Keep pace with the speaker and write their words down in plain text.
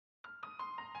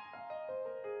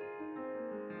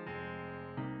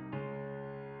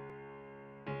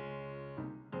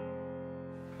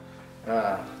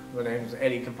My name is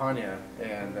Eddie Campagna,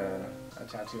 and I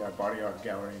tattoo at Body Art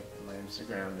Gallery. My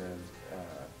Instagram is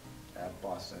at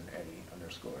BostonEddie_.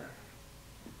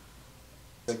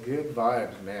 A good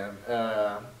vibe, man.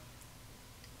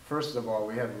 First of all,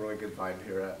 we have a really good vibe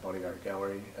here at Body Art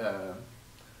Gallery.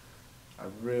 I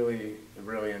really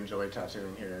enjoy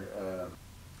tattooing here.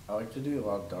 I like to do a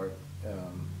lot of dark,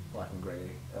 black and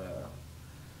gray,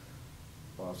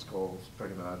 a lot of skulls,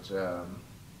 pretty much.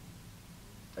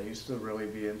 I used to really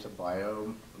be into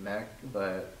biomech,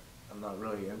 but I'm not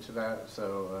really into that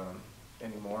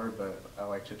anymore. But I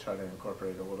like to try to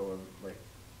incorporate a little, like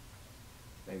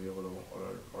maybe a little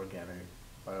organic,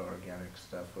 bioorganic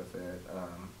stuff with it.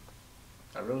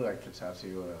 I really like to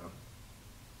tattoo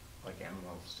like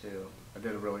animals too. I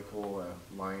did a really cool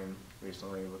lion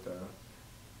recently with a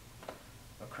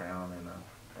crown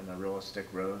and a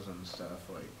realistic rose and stuff.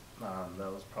 Like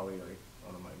that was probably like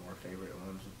one of my more favorite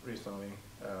ones recently.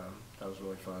 That was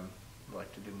really fun. I'd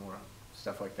like to do more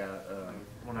stuff like that.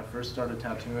 When I first started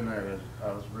tattooing, I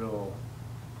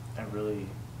really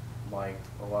liked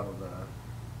a lot of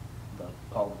the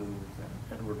Paul Booth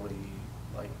and Edward Lee,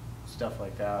 like stuff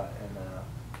like that, and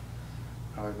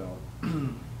probably about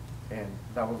and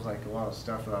that was like a lot of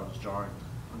stuff that I was drawing,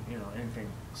 you know, anything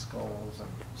skulls and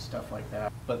stuff like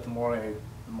that. But the more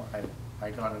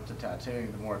I got into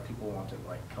tattooing, the more people wanted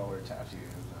like color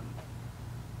tattoos, and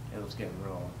it was getting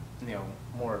real, you know,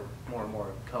 more and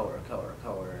more color,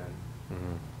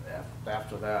 and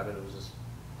after that it was just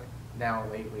like, now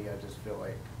lately I just feel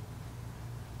like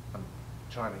I'm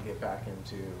trying to get back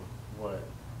into what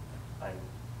I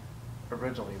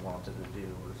originally wanted to do,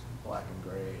 was black and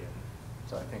gray, and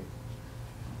so I think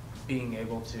being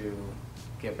able to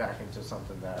get back into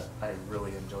something that I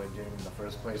really enjoyed doing in the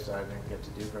first place that I didn't get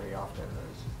to do very often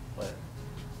is what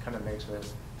kind of makes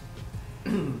it,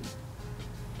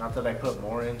 not that I put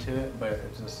more into it, but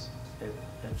it just, it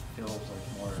feels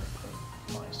like more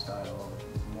of my style,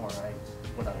 more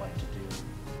what I like to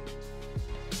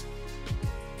do.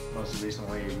 Most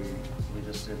recently, we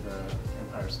just did the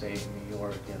Empire State in New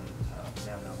York, and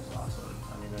man, that was awesome.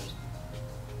 I mean,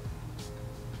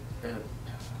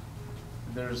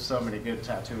 there's so many good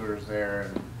tattooers there,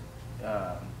 and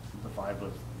the vibe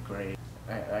was great.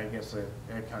 I guess it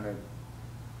kind of,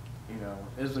 you know,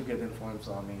 is a good influence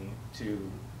on me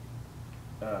to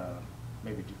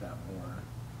maybe do that more,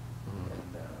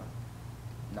 and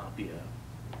not be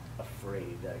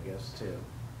afraid, I guess,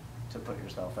 to put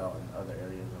yourself out in other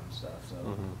areas and stuff. So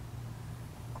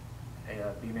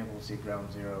being able to see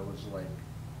Ground Zero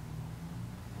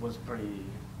was pretty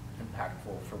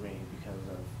impactful for me because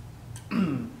of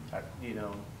you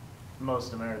know,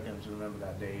 most Americans remember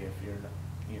that day if you're,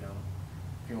 you know,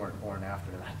 if you weren't born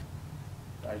after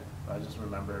that. I just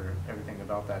remember everything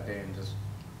about that day and just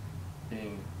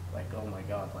being like, oh my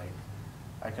God, like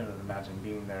I couldn't imagine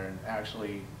being there and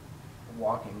actually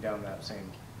walking down that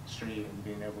same street and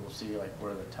being able to see like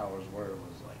where the towers were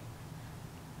was like,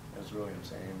 it was really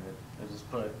insane. It just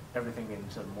put everything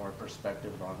into more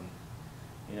perspective on,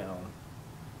 you know,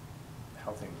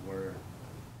 how things were.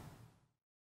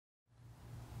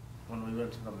 When we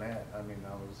went to the Met, I mean,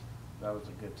 that was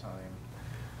a good time.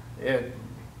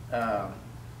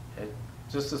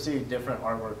 Just to see different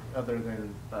artwork other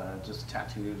than just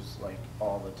tattoos, like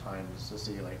all the time, just to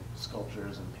see like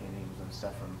sculptures and paintings and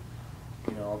stuff from,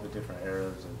 you know, all the different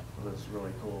eras. It was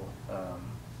really cool.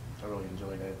 I really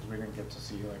enjoyed it. We didn't get to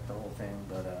see like the whole thing,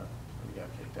 but we got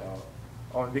kicked out.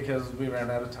 Only because we ran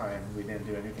out of time. We didn't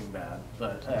do anything bad,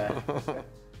 but.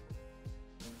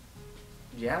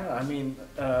 Yeah, I mean,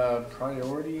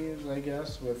 priorities, I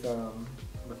guess, with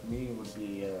me would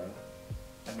be,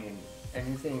 I mean,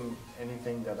 anything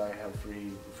that I have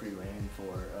free reign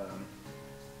for.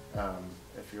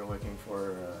 If you're looking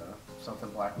for something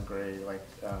black and gray, like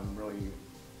I'm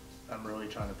really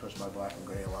trying to push my black and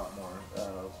gray a lot more,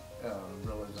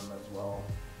 realism as well.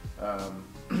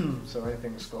 So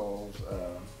anything skulls,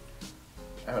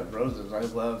 roses. I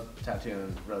love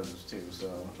tattooing roses too.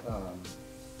 So.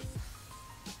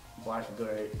 Black and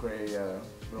gray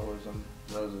realism,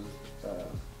 roses,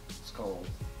 skulls,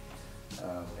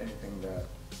 anything that,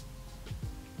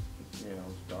 you know,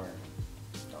 is dark.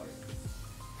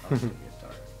 I like to get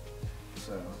dark.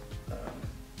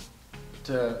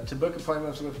 So, to book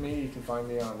appointments with me, you can find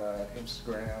me on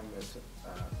Instagram. It's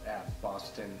at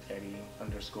BostonEddie_.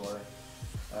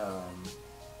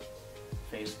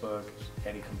 Facebook,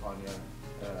 Eddie Campagna.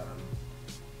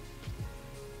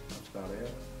 That's about it.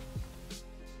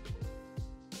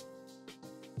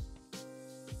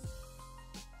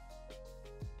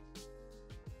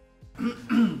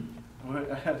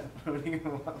 What do you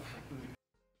want from me?